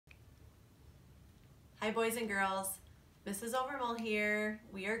Hi boys and girls, Mrs. Overmole here.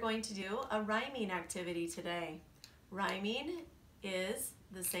 We are going to do a rhyming activity today. Rhyming is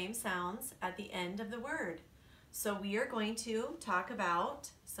the same sounds at the end of the word. So we are going to talk about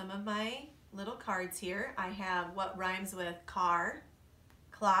some of my little cards here. I have what rhymes with car,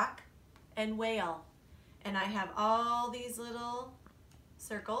 clock, and whale. And I have all these little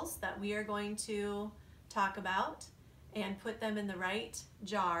circles that we are going to talk about and put them in the right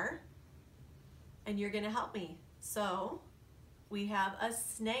jar. And you're going to help me. So we have a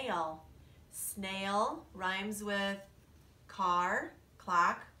snail. Snail rhymes with car,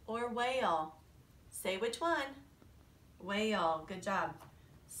 clock, or whale. Say which one. Whale. Good job.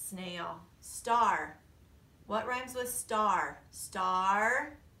 Snail. Star. What rhymes with star?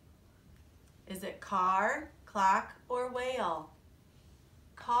 Star. Is it car, clock, or whale?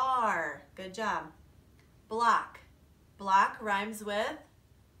 Car. Good job. Block. Block rhymes with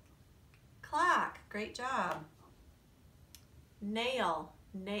clock. Great job. Nail.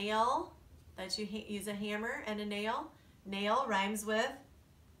 Nail, that you use a hammer and a nail. Nail rhymes with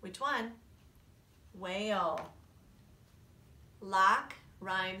which one? Whale. Lock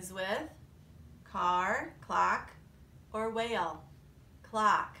rhymes with car, clock, or whale.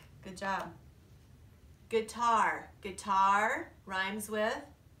 Clock. Good job. Guitar. Guitar rhymes with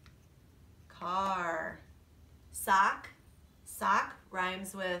car. Sock. Sock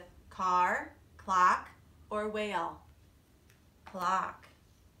rhymes with car, clock, or whale. Clock.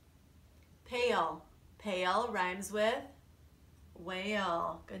 Pail. Pail rhymes with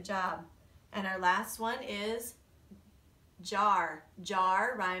whale. Good job. And our last one is jar.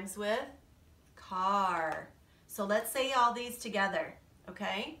 Jar rhymes with car. So let's say all these together,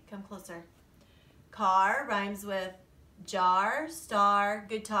 okay? Come closer. Car rhymes with jar, star,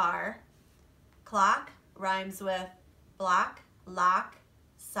 guitar. Clock rhymes with block, lock,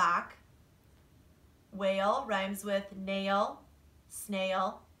 sock. Whale rhymes with nail,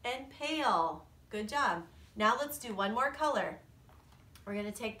 snail, and pail. Good job. Now let's do one more color. We're going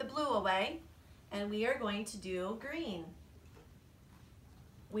to take the blue away and we are going to do green.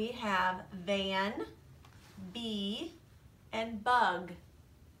 We have van, bee, and bug.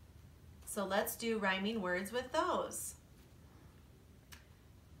 So let's do rhyming words with those.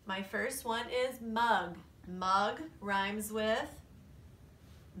 My first one is mug. Mug rhymes with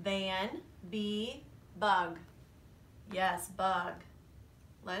van, bee, bug. Yes, bug.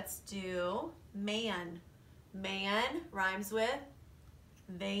 Let's do man. Man rhymes with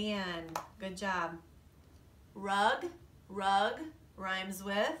van. Good job. Rug. Rug rhymes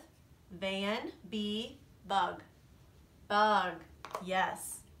with van, bee, bug. Bug.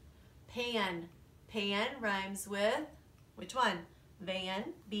 Yes. Pan. Pan rhymes with which one? Van,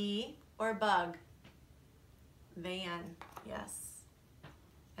 bee, or bug? Van. Yes.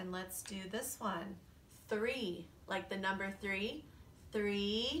 And let's do this one. Three, like the number three.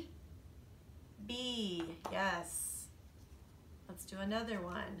 Three, bee. Yes. Let's do another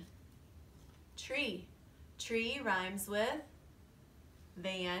one. Tree. Tree rhymes with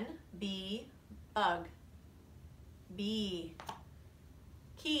van, bee, bug. Bee.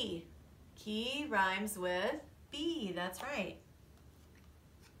 Key. Key rhymes with bee. That's right.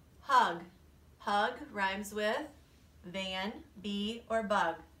 Hug. Hug rhymes with van, bee, or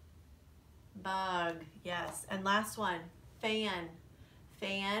bug. Bug. Yes. And last one. Fan.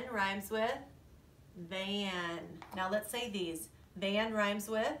 Fan rhymes with van. Now let's say these. Van rhymes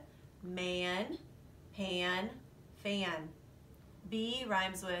with man, pan, fan. Bee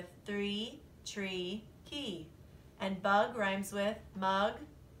rhymes with three, tree, key. And bug rhymes with mug,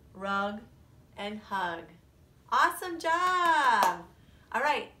 rug, and hug. Awesome job! All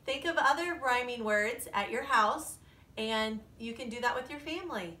right, think of other rhyming words at your house, and you can do that with your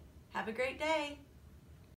family. Have a great day.